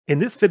In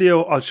this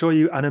video, I'll show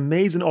you an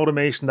amazing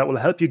automation that will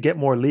help you get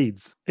more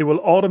leads. It will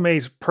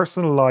automate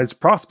personalized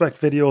prospect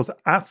videos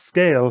at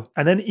scale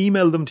and then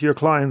email them to your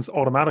clients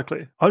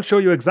automatically. I'll show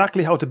you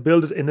exactly how to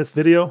build it in this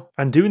video,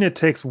 and doing it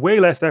takes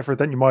way less effort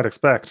than you might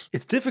expect.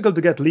 It's difficult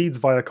to get leads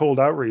via cold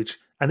outreach,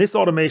 and this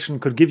automation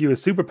could give you a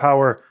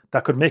superpower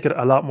that could make it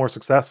a lot more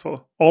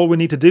successful. All we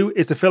need to do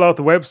is to fill out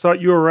the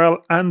website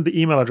URL and the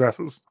email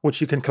addresses,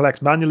 which you can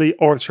collect manually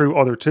or through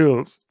other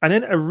tools. And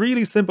then a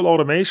really simple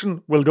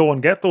automation will go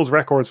and get those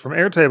records from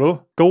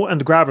Airtable, go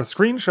and grab a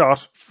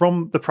screenshot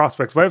from the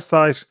prospect's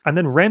website, and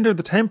then render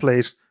the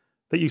template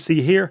that you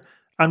see here.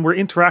 And we're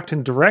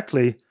interacting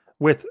directly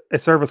with a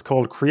service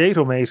called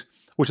Creatomate,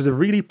 which is a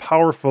really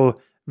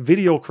powerful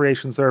video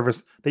creation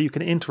service that you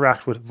can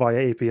interact with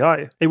via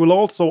API. It will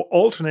also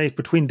alternate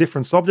between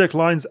different subject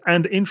lines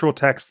and intro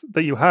text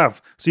that you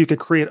have. So you could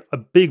create a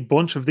big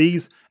bunch of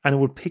these and it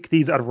would pick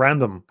these at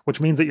random, which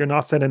means that you're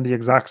not sending the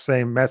exact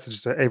same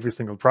message to every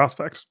single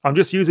prospect. I'm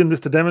just using this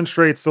to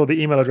demonstrate so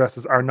the email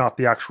addresses are not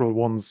the actual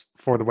ones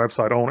for the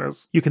website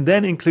owners. You can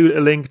then include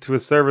a link to a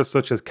service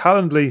such as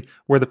Calendly,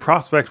 where the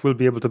prospect will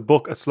be able to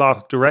book a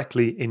slot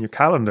directly in your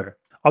calendar.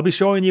 I'll be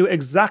showing you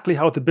exactly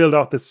how to build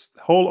out this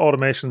whole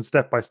automation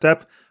step by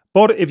step,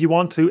 but if you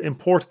want to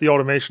import the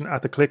automation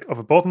at the click of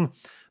a button,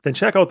 then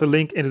check out the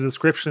link in the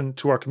description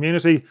to our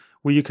community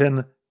where you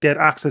can get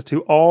access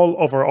to all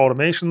of our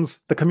automations.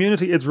 The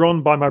community is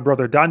run by my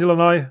brother Daniel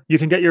and I. You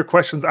can get your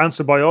questions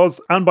answered by us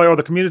and by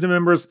other community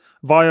members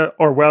via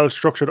our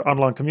well-structured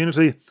online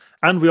community.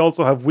 And we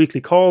also have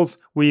weekly calls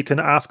where you can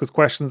ask us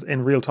questions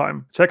in real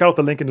time. Check out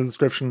the link in the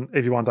description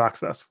if you want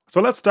access. So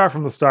let's start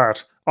from the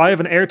start. I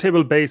have an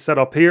Airtable base set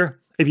up here.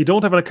 If you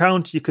don't have an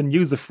account, you can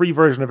use the free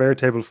version of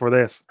Airtable for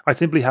this. I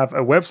simply have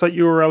a website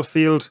URL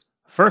field,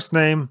 first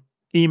name,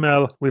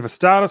 email. We have a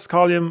status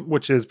column,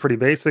 which is pretty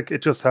basic.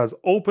 It just has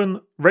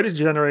open, ready to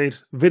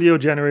generate, video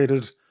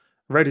generated,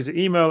 ready to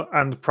email,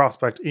 and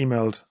prospect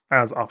emailed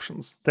as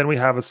options. Then we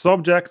have a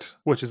subject,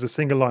 which is a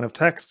single line of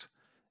text,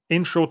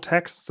 intro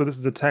text. So this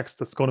is the text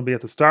that's going to be at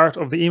the start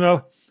of the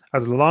email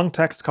as a long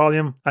text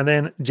column, and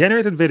then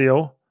generated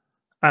video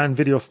and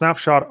video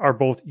snapshot are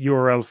both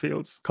URL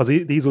fields because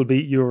these will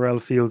be URL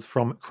fields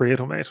from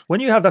Creatomate. When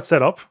you have that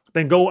set up,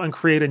 then go and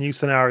create a new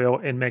scenario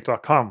in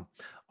make.com.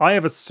 I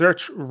have a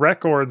search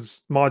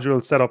records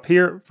module set up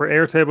here for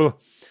Airtable.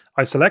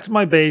 I selected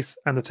my base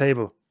and the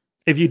table.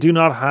 If you do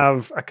not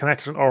have a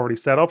connection already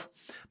set up,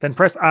 then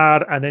press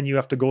add and then you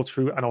have to go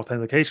through an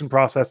authentication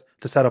process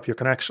to set up your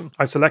connection.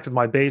 I've selected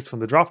my base from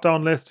the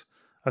drop-down list.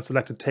 I've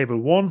selected table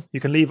 1. You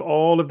can leave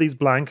all of these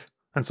blank.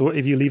 And so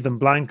if you leave them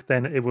blank,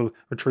 then it will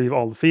retrieve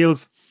all the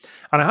fields.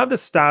 And I have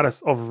this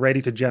status of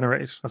ready to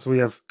generate. And so we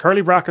have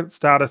curly bracket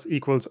status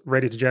equals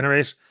ready to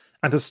generate.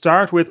 And to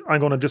start with,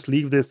 I'm going to just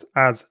leave this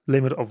as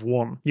limit of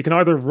 1. You can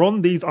either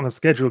run these on a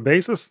scheduled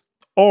basis,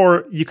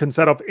 or you can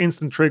set up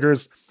instant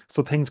triggers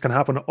so things can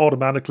happen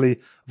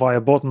automatically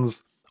via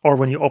buttons, or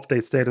when you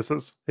update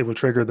statuses, it will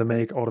trigger the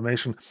make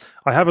automation.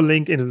 I have a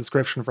link in the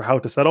description for how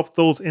to set up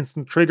those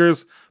instant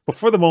triggers, but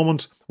for the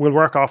moment, we'll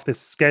work off this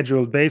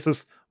scheduled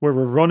basis where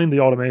we're running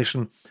the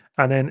automation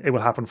and then it will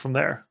happen from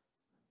there.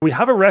 We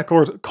have a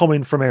record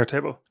coming from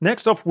Airtable.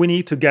 Next up, we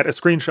need to get a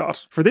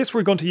screenshot. For this,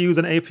 we're going to use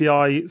an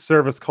API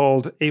service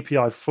called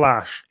API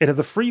Flash. It has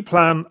a free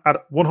plan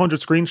at 100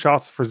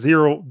 screenshots for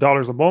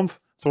 $0 a month.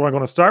 So we're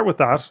going to start with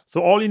that.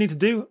 So all you need to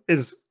do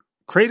is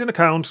create an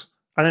account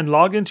and then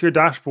log into your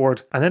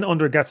dashboard, and then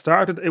under Get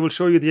Started, it will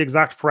show you the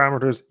exact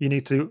parameters you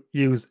need to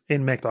use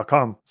in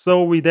make.com.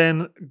 So we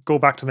then go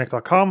back to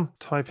make.com,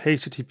 type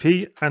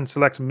HTTP and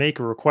select Make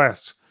a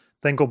Request.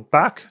 Then go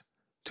back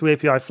to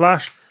API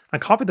Flash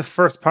and copy the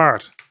first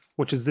part,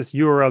 which is this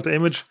URL to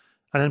image,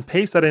 and then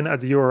paste that in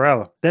as the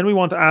URL. Then we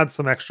want to add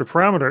some extra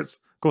parameters.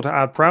 Go to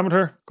Add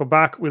Parameter, go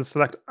back, we'll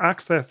select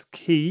Access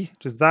Key,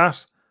 which is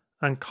that,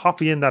 and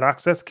copy in that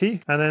access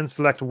key, and then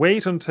select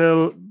wait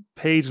until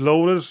page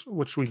loaded,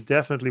 which we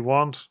definitely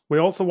want. We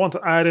also want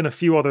to add in a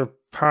few other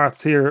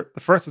parts here. The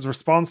first is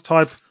response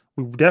type.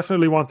 We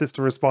definitely want this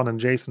to respond in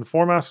JSON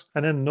format,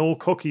 and then no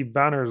cookie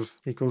banners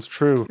equals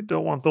true. We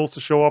don't want those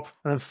to show up.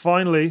 And then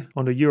finally,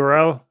 under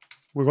URL,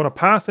 we're going to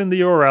pass in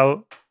the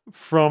URL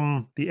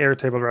from the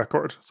Airtable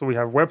record. So we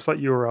have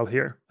website URL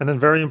here. And then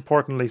very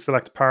importantly,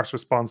 select parse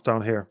response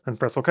down here and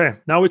press OK.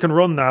 Now we can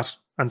run that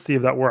and see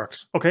if that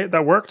worked. Okay,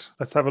 that worked.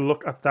 Let's have a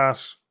look at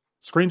that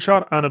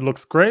screenshot and it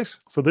looks great.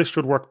 So this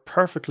should work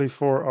perfectly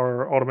for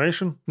our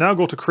automation. Now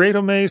go to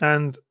Creatomate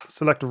and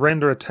select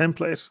render a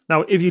template.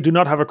 Now, if you do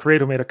not have a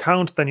Creatomate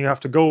account, then you have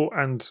to go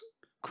and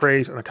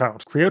create an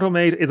account.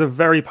 Creatomate is a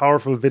very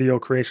powerful video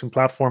creation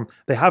platform.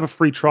 They have a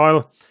free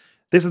trial.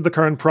 This is the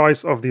current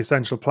price of the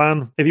essential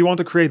plan. If you want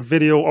to create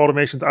video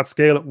automations at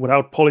scale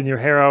without pulling your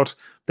hair out,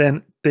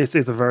 then this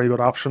is a very good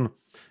option.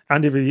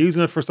 And if you're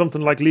using it for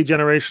something like lead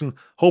generation,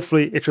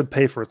 hopefully it should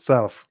pay for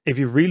itself. If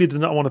you really do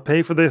not want to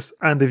pay for this,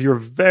 and if you're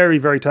very,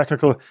 very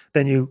technical,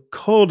 then you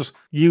could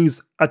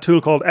use a tool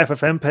called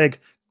FFmpeg,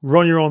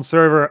 run your own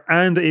server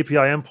and API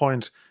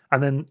endpoint,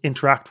 and then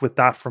interact with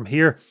that from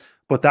here.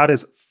 But that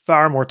is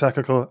far more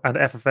technical, and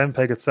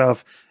FFmpeg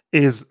itself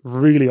is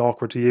really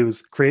awkward to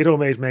use.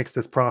 Creatomate makes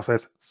this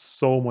process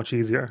so much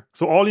easier.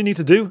 So all you need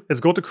to do is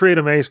go to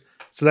Creatomate,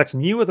 select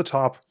new at the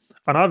top,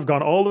 and I've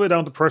gone all the way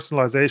down to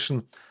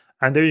personalization.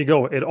 And there you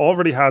go. It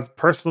already has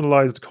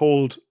personalized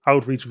cold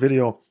outreach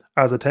video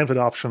as a template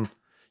option.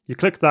 You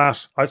click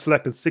that, I've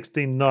selected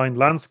 16:9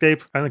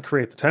 landscape and then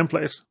create the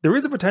template. There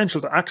is a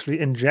potential to actually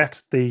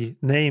inject the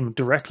name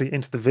directly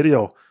into the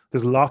video.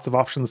 There's lots of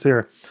options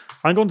here.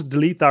 I'm going to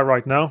delete that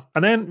right now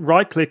and then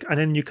right click and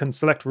then you can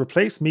select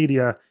replace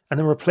media and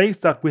then replace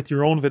that with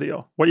your own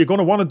video. What you're going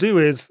to want to do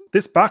is,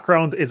 this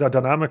background is a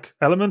dynamic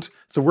element.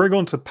 So we're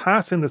going to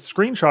pass in the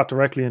screenshot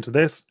directly into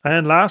this.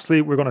 And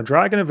lastly, we're going to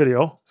drag in a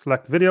video,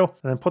 select the video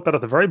and then put that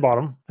at the very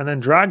bottom and then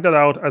drag that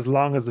out as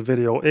long as the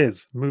video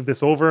is. Move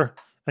this over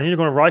and you're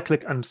going to right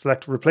click and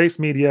select replace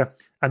media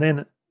and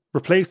then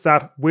replace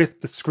that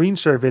with the screen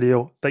share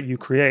video that you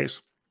create.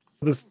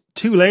 There's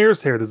two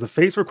layers here. There's the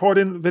face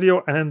recording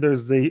video and then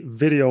there's the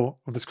video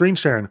of the screen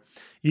sharing.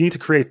 You need to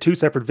create two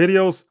separate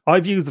videos.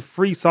 I've used the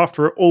free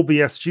software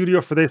OBS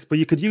Studio for this, but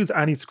you could use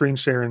any screen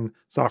sharing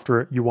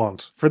software you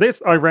want. For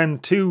this, I ran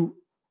two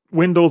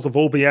windows of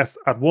OBS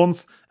at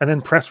once and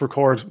then press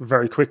record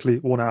very quickly,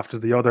 one after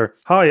the other.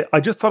 Hi, I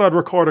just thought I'd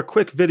record a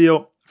quick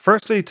video.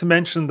 Firstly, to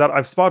mention that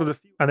I've spotted a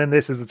few, and then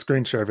this is the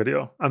screen share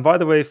video. And by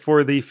the way,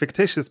 for the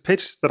fictitious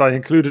pitch that I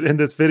included in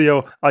this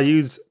video, I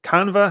used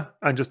Canva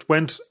and just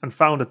went and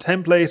found a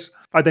template.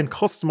 I then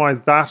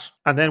customized that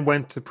and then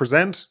went to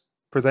present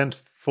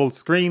full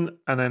screen,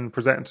 and then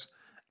present.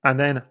 And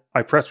then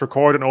I pressed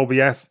record in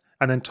OBS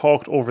and then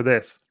talked over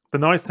this. The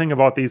nice thing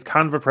about these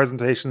Canva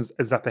presentations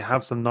is that they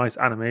have some nice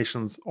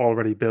animations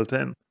already built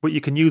in, but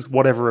you can use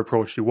whatever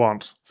approach you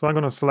want. So I'm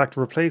going to select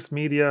replace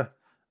media,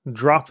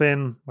 drop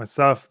in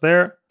myself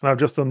there, and I've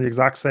just done the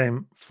exact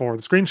same for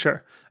the screen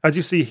share. As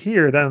you see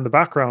here then in the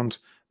background,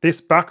 this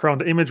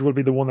background image will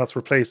be the one that's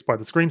replaced by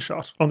the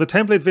screenshot. On the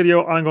template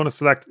video, I'm going to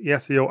select the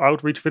SEO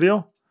outreach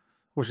video,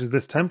 which is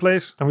this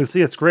template, and we'll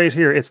see it's great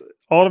here. It's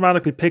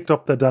automatically picked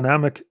up the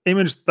dynamic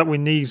image that we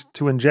need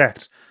to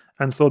inject.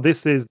 And so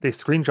this is the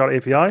screenshot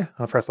API.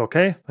 I'll press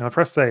OK and I'll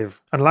press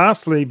save. And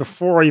lastly,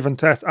 before I even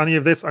test any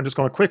of this, I'm just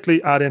going to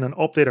quickly add in an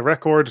update a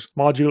record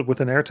module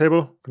within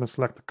Airtable. I'm going to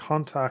select the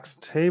contacts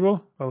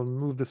table. I'll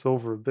move this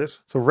over a bit.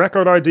 So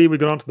record ID, we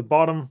go down to the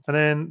bottom, and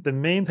then the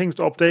main things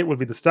to update will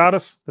be the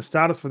status. The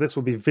status for this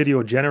will be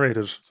video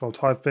generated. So I'll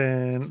type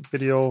in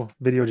video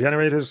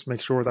generated,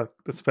 make sure that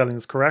the spelling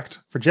is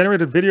correct. For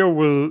generated video,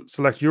 we'll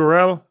select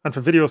URL, and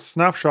for video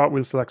snapshot,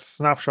 we'll select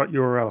snapshot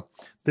URL.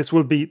 This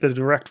will be the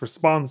direct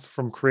response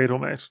from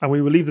Creatomate, and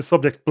we will leave the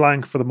subject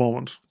blank for the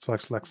moment. So I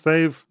select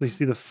save. You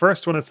see the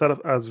first one is set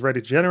up as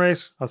ready to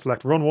generate. I'll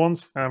select run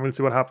once and we'll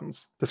see what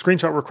happens. The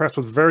screenshot request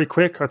was very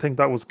quick. I think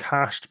that was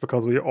cached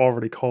because we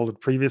already called it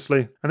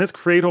previously. And this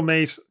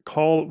Creatomate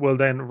call will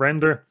then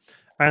render,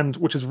 and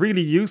which is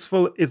really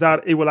useful is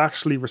that it will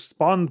actually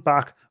respond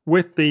back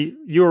with the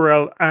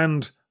URL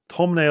and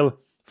thumbnail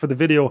for the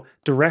video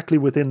directly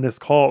within this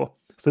call.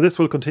 So this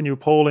will continue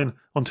polling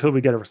until we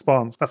get a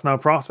response. That's now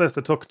processed.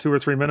 It took 2 or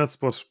 3 minutes,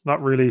 but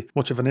not really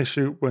much of an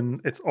issue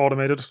when it's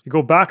automated. You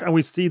go back and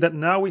we see that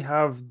now we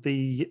have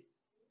the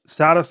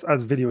status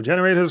as video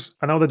generated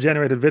and now the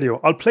generated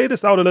video. I'll play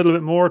this out a little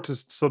bit more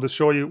to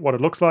show you what it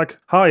looks like.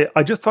 Hi,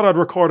 I just thought I'd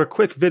record a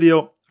quick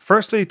video.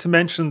 Firstly, to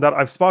mention that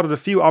I've spotted a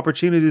few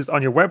opportunities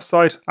on your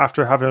website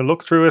after having a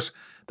look through it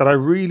that I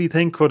really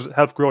think could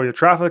help grow your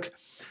traffic.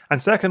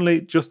 And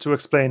secondly, just to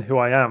explain who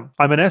I am.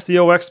 I'm an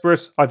SEO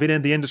expert. I've been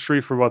in the industry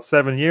for about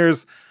 7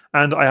 years,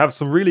 and I have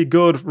some really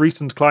good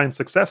recent client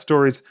success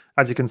stories,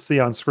 as you can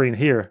see on screen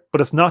here. But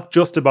it's not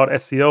just about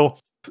SEO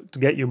to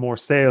get you more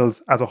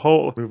sales as a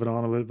whole. Moving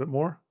on a little bit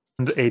more.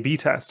 And A/B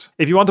test.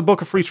 If you want to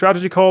book a free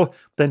strategy call,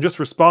 then just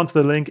respond to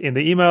the link in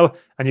the email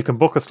and you can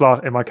book a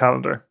slot in my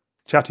calendar.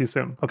 Chat to you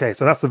soon. Okay,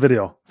 so that's the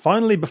video.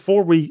 Finally,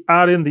 before we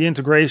add in the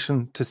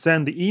integration to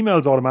send the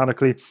emails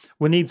automatically,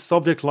 we need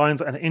subject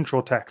lines and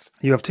intro text.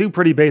 You have two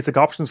pretty basic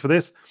options for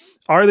this.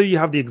 Either you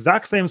have the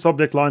exact same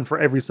subject line for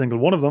every single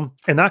one of them.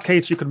 In that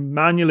case, you can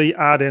manually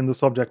add in the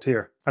subject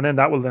here, and then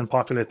that will then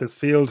populate this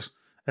field,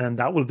 and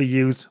that will be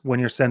used when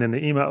you're sending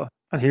the email.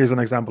 And here's an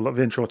example of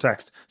intro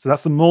text. So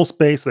that's the most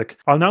basic.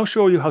 I'll now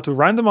show you how to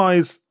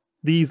randomize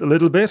these a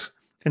little bit,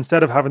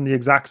 instead of having the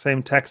exact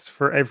same text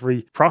for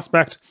every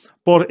prospect.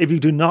 But if you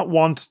do not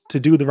want to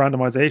do the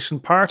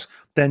randomization part,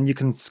 then you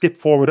can skip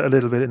forward a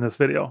little bit in this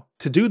video.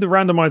 To do the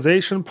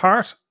randomization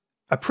part,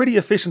 a pretty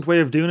efficient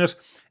way of doing it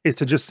is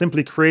to just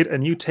simply create a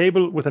new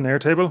table with an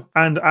Airtable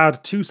and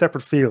add two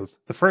separate fields.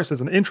 The first is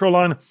an intro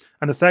line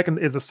and the second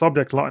is a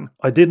subject line.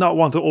 I did not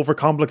want to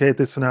overcomplicate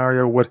this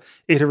scenario with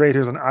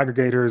iterators and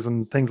aggregators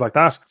and things like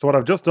that. So what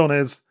I've just done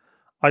is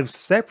I've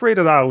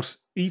separated out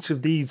each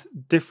of these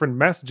different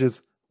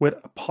messages with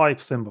a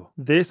pipe symbol.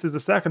 This is the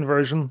second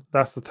version,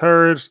 that's the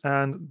third,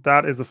 and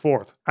that is the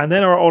fourth. And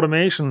then our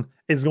automation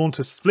is going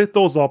to split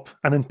those up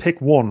and then pick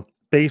one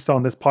based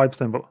on this pipe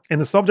symbol. In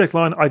the subject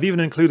line, I've even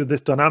included this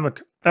dynamic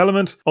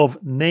element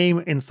of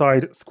name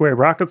inside square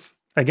brackets.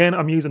 Again,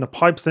 I'm using a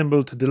pipe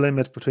symbol to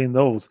delimit between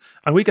those.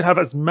 And we could have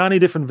as many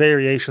different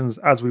variations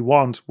as we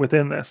want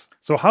within this.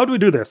 So how do we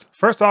do this?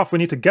 First off, we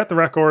need to get the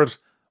record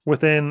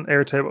within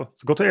Airtable.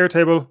 So go to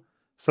Airtable,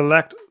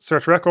 select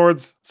search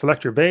records,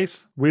 select your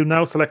base. We'll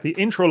now select the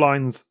intro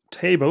lines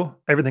table.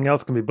 Everything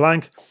else can be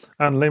blank,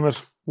 and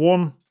limit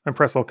 1 and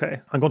press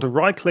OK. I'm going to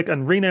right click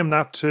and rename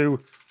that to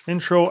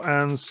intro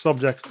and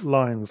subject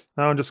lines.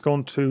 Now I'm just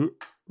going to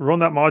run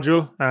that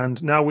module,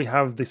 and now we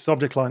have the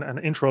subject line and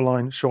intro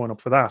line showing up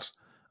for that.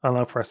 I'll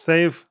now press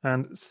save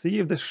and see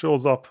if this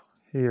shows up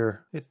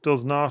here. It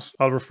does not.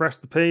 I'll refresh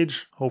the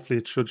page. Hopefully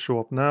it should show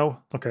up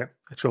now. Okay,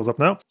 it shows up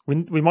now.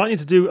 We might need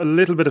to do a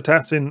little bit of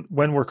testing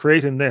when we're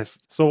creating this.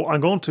 So I'm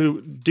going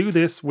to do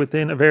this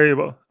within a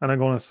variable, and I'm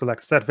going to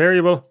select set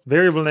variable.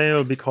 Variable name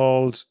will be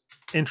called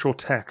intro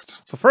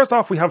text. So first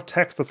off, we have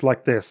text that's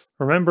like this.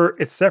 Remember,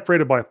 it's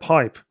separated by a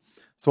pipe.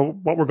 So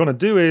what we're going to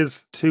do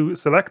is to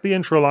select the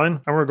intro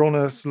line, and we're going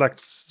to select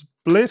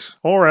split,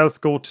 or else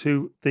go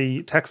to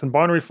the text and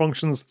binary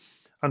functions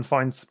and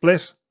find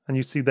split, and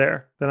you see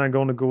there. Then I'm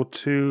going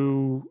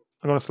to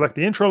select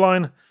the intro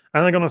line,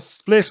 and I'm going to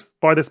split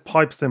by this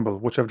pipe symbol,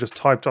 which I've just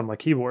typed on my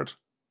keyboard.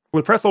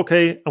 We'll press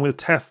OK, and we'll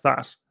test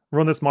that.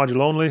 Run this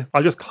module only.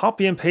 I'll just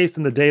copy and paste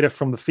in the data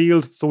from the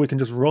field so we can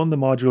just run the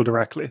module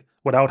directly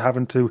without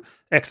having to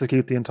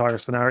execute the entire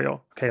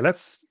scenario. Okay,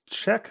 let's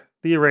check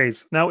the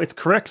arrays. Now it's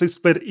correctly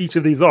split each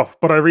of these up,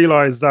 but I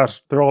realize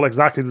that they're all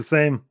exactly the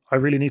same. I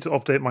really need to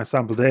update my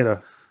sample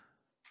data.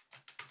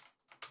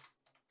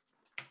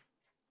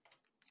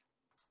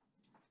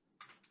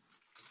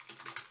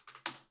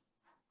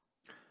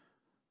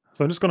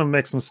 So I'm just going to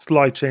make some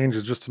slight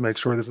changes just to make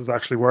sure this is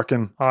actually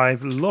working.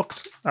 I've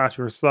looked at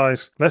your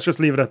site. Let's just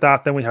leave it at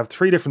that. Then we have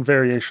 3 different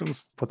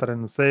variations. Put that in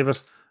and save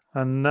it.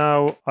 And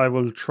now I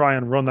will try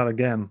and run that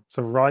again.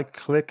 So right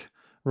click,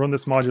 run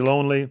this module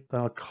only.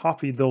 Then I'll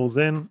copy those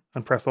in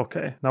and press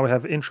OK. Now we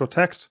have intro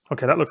text.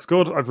 Okay, that looks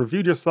good. I've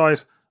reviewed your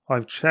site.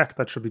 I've checked,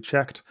 that should be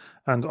checked.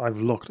 And I've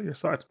looked at your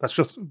site. That's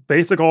just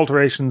basic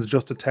alterations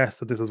just to test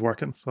that this is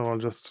working. So I'll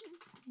just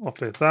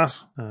update that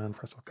and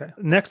press OK.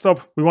 Next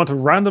up, we want to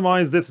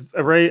randomize this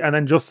array and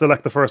then just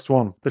select the first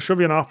one. There should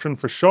be an option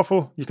for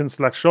shuffle. You can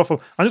select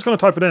shuffle. I'm just going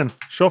to type it in,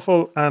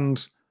 shuffle,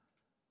 and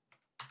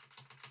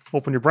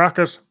open your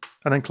bracket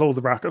and then close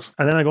the bracket.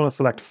 And then I'm going to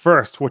select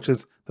first, which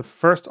is the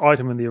first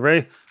item in the array.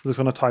 I'm just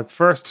going to type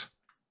first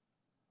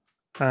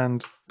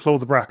and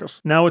close the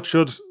bracket. Now it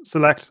should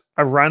select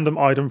a random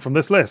item from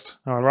this list.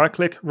 Now I'll right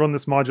click, run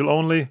this module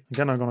only.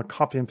 Again, I'm going to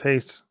copy and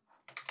paste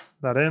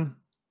that in.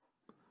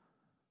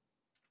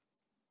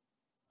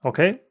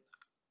 Okay,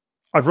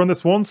 I've run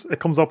this once, it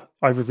comes up,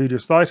 I've reviewed your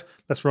site.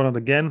 Let's run it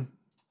again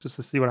just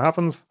to see what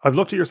happens. I've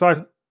looked at your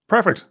site.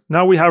 Perfect.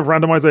 Now we have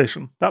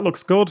randomization. That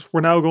looks good. We're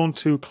now going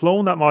to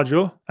clone that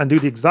module and do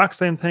the exact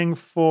same thing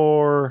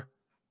for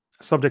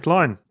subject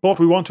line. But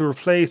we want to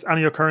replace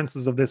any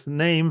occurrences of this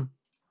name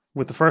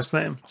with the first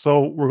name.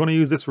 So we're going to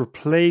use this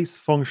replace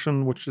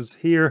function, which is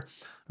here.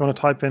 I'm going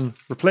to type in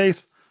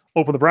replace,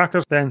 open the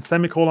bracket, then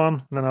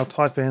semicolon, and then I'll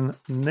type in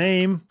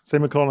name,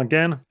 semicolon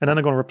again, and then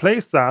I'm going to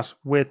replace that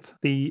with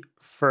the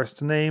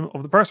first name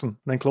of the person, and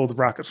then close the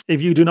bracket.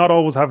 If you do not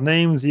always have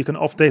names, you can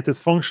update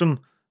this function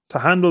to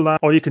handle that,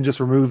 or you can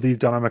just remove these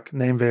dynamic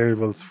name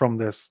variables from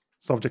this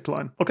subject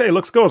line. Okay,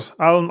 looks good.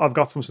 Alan, I've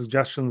got some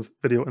suggestions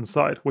video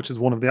inside, which is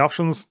one of the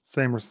options.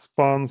 Same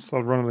response.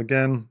 I'll run it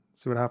again,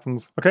 see what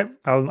happens. Okay,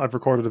 Alan, I've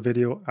recorded a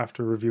video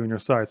after reviewing your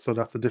site, so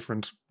that's a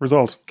different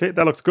result. Okay,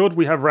 that looks good.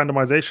 We have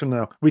randomization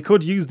now. We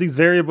could use these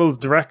variables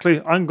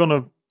directly. I'm going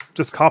to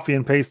just copy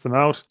and paste them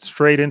out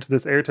straight into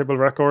this Airtable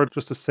record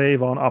just to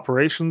save on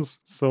operations.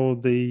 So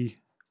the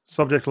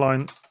subject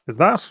line is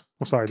that.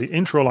 Oh, sorry, the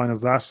intro line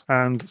is that,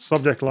 and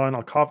subject line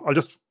I'm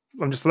just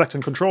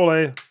selecting Control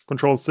A,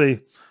 Control C,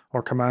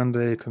 or Command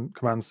A,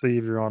 Command C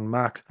if you're on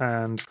Mac,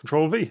 and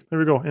Control V. There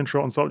we go,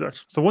 intro and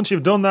subject. So once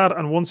you've done that,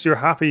 and once you're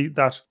happy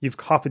that you've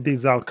copied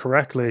these out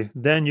correctly,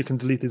 then you can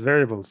delete these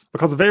variables.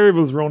 Because the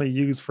variables are only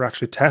used for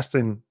actually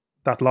testing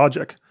that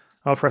logic.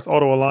 I'll press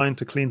Auto Align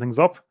to clean things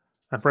up,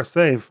 and press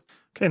Save.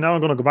 Okay, now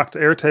I'm going to go back to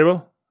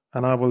Airtable,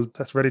 and I will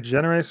test ready to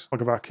generate. I'll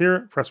go back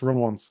here, press Run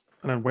once,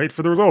 and then wait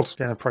for the result.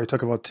 Again, it probably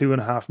took about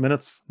 2.5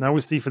 minutes. Now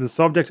we see for the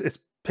subject, it's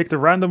picked a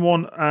random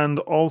one and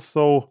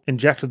also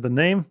injected the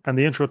name, and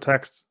the intro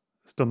text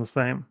is done the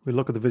same. We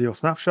look at the video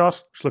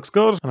snapshot, which looks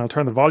good, and I'll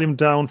turn the volume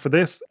down for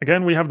this.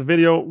 Again, we have the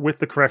video with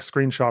the correct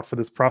screenshot for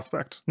this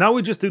prospect. Now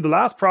we just do the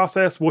last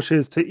process, which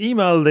is to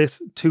email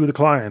this to the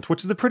client,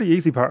 which is a pretty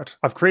easy part.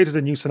 I've created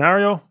a new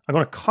scenario. I'm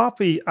going to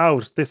copy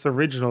out this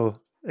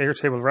original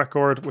Airtable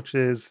record, which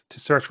is to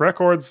search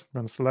records. I'm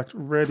going to select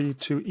ready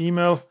to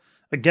email.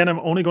 Again, I'm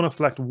only going to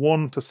select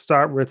one to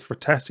start with for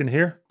testing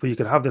here, but you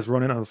could have this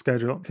running on the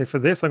schedule. Okay, for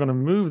this, I'm going to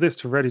move this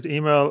to ready to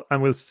email,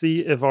 and we'll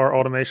see if our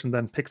automation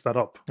then picks that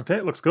up. Okay,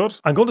 it looks good.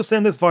 I'm going to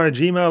send this via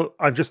Gmail.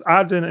 I've just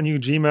added in a new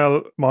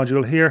Gmail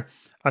module here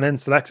and then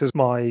selected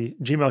my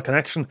Gmail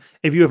connection.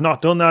 If you have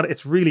not done that,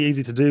 it's really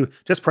easy to do.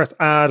 Just press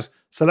add,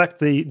 select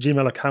the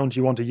Gmail account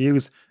you want to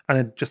use, and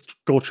then just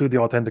go through the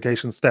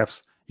authentication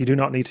steps. You do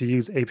not need to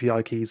use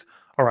API keys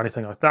or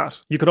anything like that.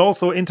 You could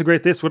also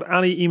integrate this with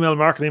any email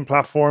marketing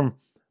platform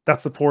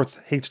that supports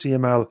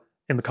HTML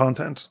in the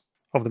content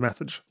of the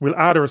message. We'll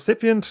add a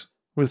recipient.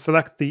 We'll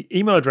select the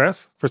email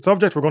address. For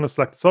subject, we're going to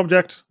select the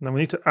subject. And then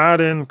we need to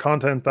add in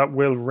content that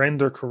will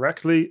render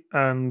correctly.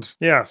 And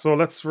yeah, so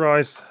let's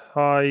write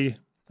hi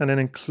and then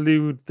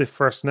include the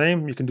first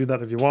name. You can do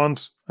that if you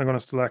want. I'm going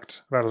to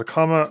select, I've added a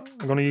comma.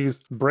 I'm going to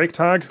use break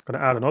tag. I'm going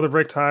to add another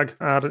break tag,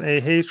 add an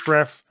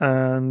ahref,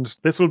 and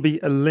this will be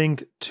a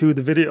link to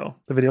the video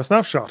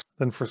snapshot.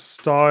 Then for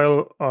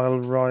style, I'll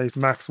write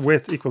max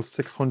width equals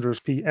 600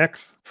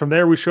 px. From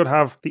there, we should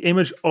have the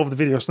image of the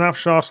video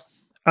snapshot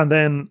and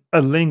then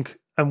a link.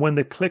 And when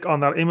they click on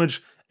that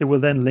image, it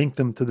will then link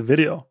them to the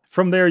video.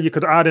 From there, you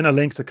could add in a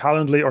link to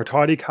Calendly or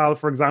TidyCal,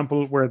 for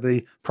example, where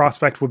the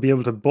prospect would be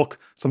able to book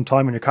some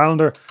time in your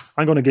calendar.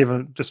 I'm going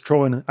to just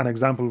throw in an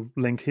example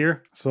link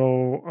here.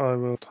 So I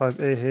will type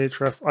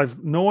ahref.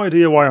 I've no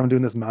idea why I'm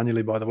doing this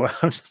manually, by the way.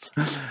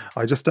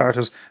 I just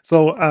started.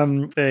 So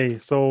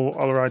so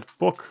I'll write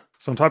book.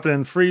 So I'm typing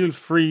in feel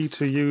free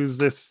to use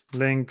this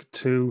link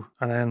to,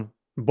 and then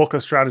book a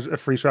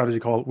free strategy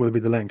call will be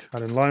the link.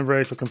 Add in line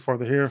break, looking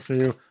further here for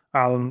you.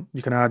 Alan,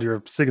 you can add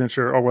your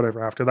signature or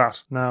whatever after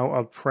that. Now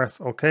I'll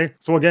press OK.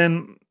 So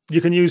again,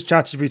 you can use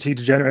ChatGPT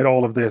to generate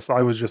all of this.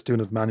 I was just doing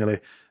it manually.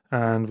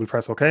 And we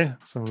press OK.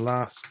 Some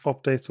last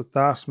updates with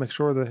that. Make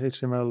sure the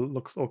HTML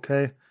looks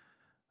OK.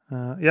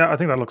 Yeah, I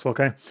think that looks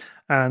okay.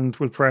 And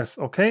we'll press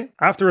OK.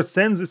 After it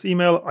sends this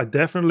email, I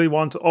definitely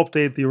want to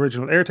update the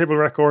original Airtable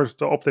record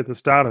to update the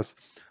status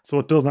so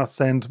it does not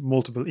send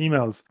multiple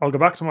emails. I'll go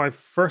back to my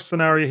first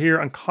scenario here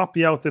and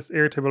copy out this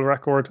Airtable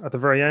record at the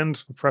very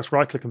end. I'll press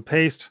right click and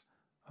paste.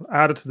 I'll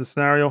add it to the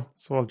scenario.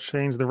 So I'll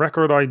change the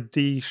record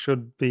ID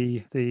should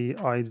be the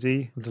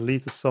ID. I'll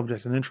delete the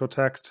subject and intro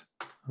text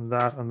and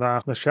that and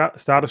that. The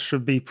status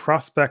should be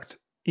prospect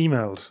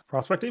emailed.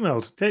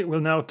 Okay, we'll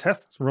now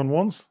test, run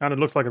once, and it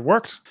looks like it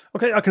worked.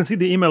 Okay, I can see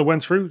the email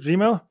went through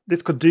Gmail.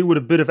 This could do with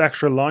a bit of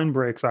extra line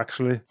breaks,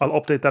 actually. I'll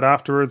update that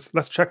afterwards.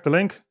 Let's check the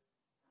link.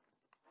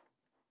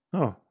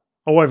 Oh,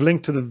 I've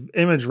linked to the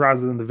image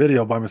rather than the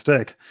video by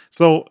mistake.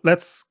 So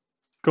let's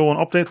go and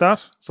update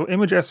that. So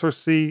image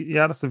src,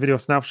 yeah, that's the video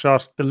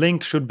snapshot. The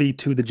link should be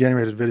to the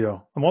generated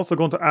video. I'm also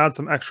going to add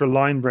some extra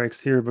line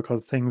breaks here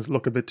because things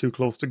look a bit too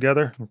close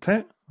together.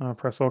 Okay, I'll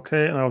press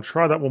OK and I'll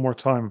try that one more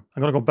time.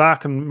 I'm going to go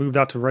back and move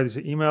that to ready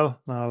to email.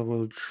 I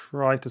will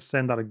try to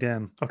send that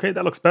again. Okay,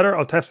 that looks better.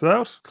 I'll test it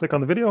out. Click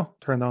on the video,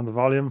 turn down the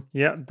volume.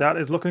 Yeah, that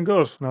is looking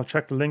good. And I'll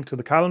check the link to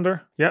the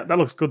calendar. Yeah, that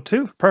looks good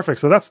too. Perfect.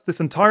 So that's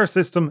this entire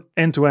system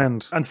end to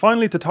end. And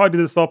finally, to tidy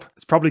this up,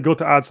 it's probably good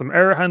to add some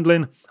error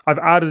handling. I've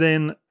added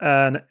in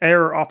an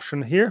error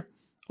option here.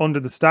 Under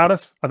the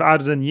status, I've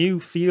added a new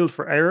field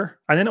for error.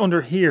 And then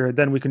under here,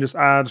 then we can just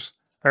add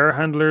error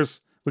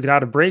handlers. We can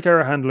add a break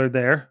error handler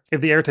there.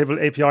 If the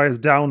Airtable API is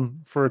down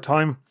for a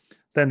time,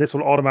 then this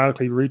will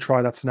automatically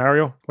retry that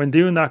scenario. When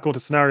doing that, go to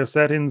scenario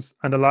settings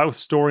and allow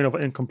storing of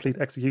incomplete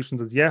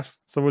executions as yes.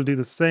 So we'll do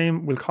the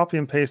same. We'll copy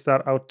and paste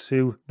that out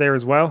to there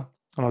as well.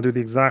 And I'll do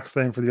the exact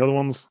same for the other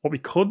ones. What we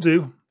could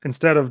do,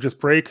 instead of just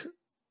break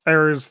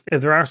errors,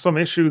 if there are some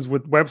issues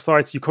with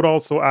websites, you could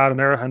also add an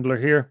error handler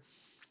here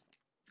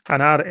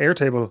and add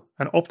Airtable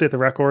and update the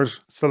record,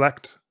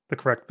 select the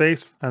correct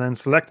base, and then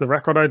select the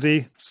record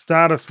ID.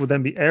 Status would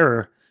then be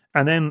error,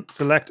 and then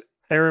select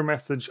error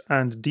message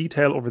and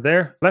detail over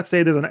there. Let's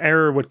say there's an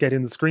error with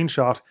getting the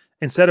screenshot.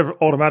 Instead of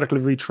automatically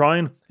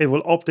retrying, it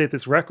will update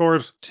this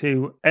record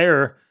to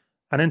error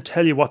and then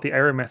tell you what the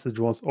error message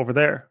was over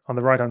there on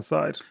the right hand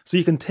side. So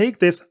you can take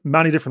this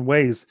many different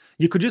ways.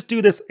 You could just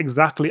do this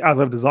exactly as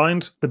I've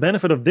designed. The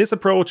benefit of this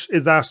approach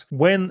is that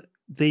when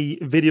the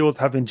videos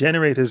have been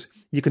generated,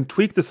 you can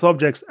tweak the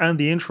subjects and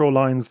the intro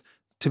lines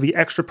to be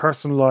extra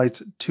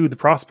personalized to the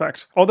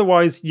prospect.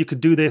 Otherwise, you could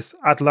do this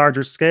at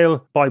larger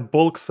scale by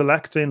bulk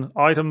selecting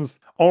items,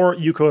 or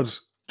you could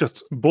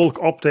just bulk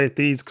update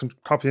these,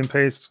 copy and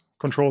paste,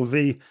 Control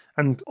V,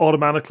 and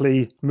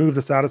automatically move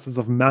the statuses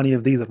of many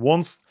of these at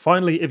once.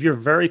 Finally, if you're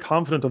very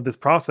confident of this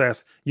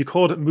process, you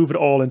could move it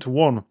all into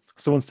one.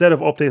 So instead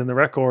of updating the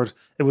record,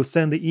 it will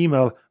send the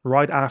email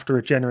right after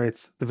it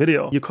generates the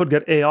video. You could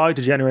get AI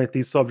to generate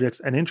these subjects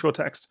and intro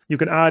text. You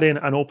can add in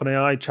an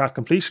OpenAI chat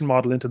completion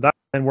model into that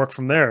and work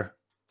from there.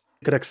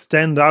 You could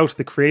extend out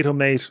the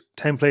Creatomate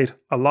template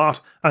a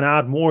lot and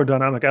add more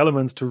dynamic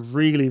elements to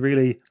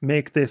really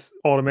make this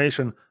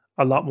automation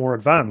a lot more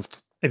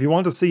advanced. If you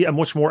want to see a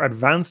much more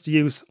advanced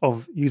use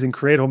of using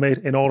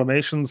Creatomate in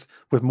automations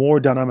with more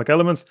dynamic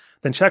elements,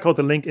 then check out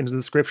the link in the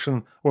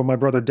description where my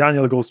brother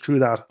Daniel goes through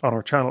that on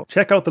our channel.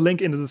 Check out the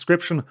link in the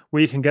description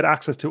where you can get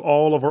access to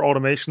all of our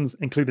automations,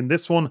 including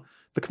this one.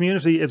 The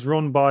community is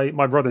run by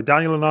my brother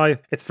Daniel and I.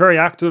 It's very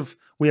active.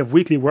 We have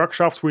weekly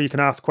workshops where you can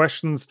ask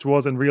questions to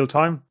us in real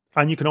time.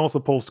 And you can also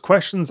post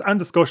questions and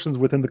discussions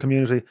within the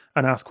community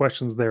and ask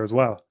questions there as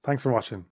well. Thanks for watching.